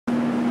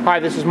Hi,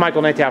 this is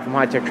Michael Natow from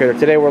High Tech Trader.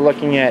 Today we're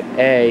looking at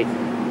a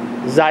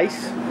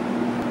Zeiss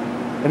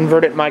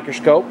inverted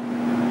microscope,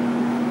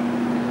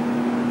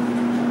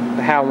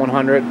 the HAL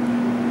 100,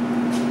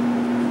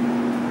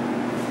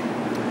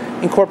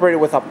 incorporated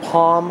with a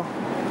palm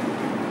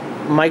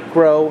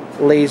micro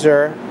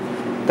laser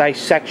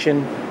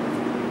dissection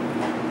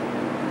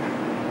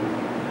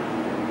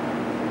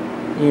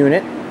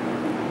unit.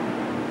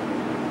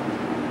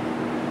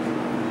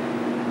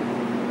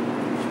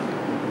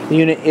 The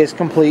unit is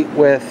complete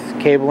with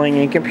cabling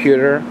and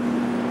computer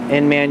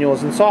and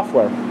manuals and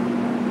software.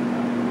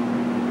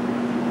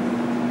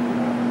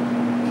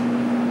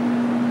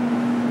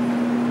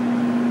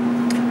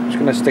 Just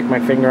going to stick my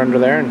finger under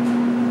there, and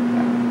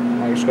the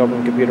microscope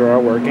and computer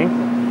are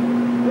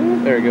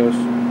working. There it goes.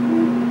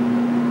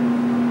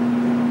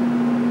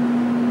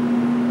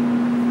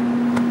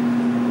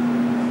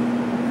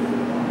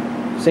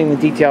 Seeing the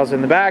details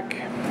in the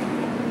back.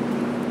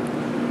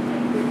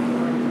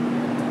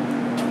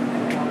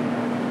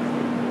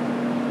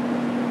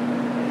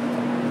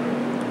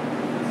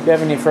 If you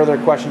have any further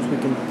questions, we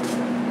can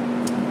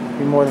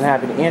be more than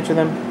happy to answer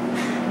them.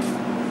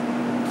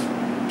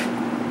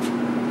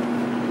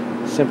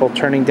 Simple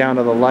turning down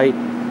of the light.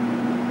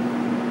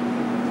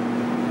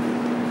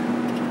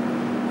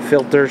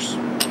 Filters.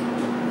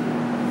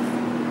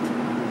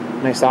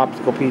 Nice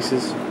optical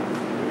pieces.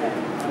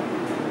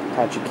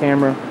 Attach your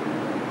camera.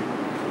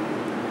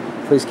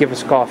 Please give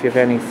us a call if you have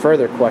any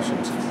further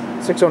questions.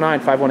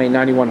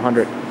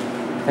 609-518-9100.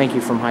 Thank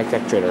you from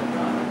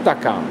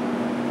hightechtrader.com.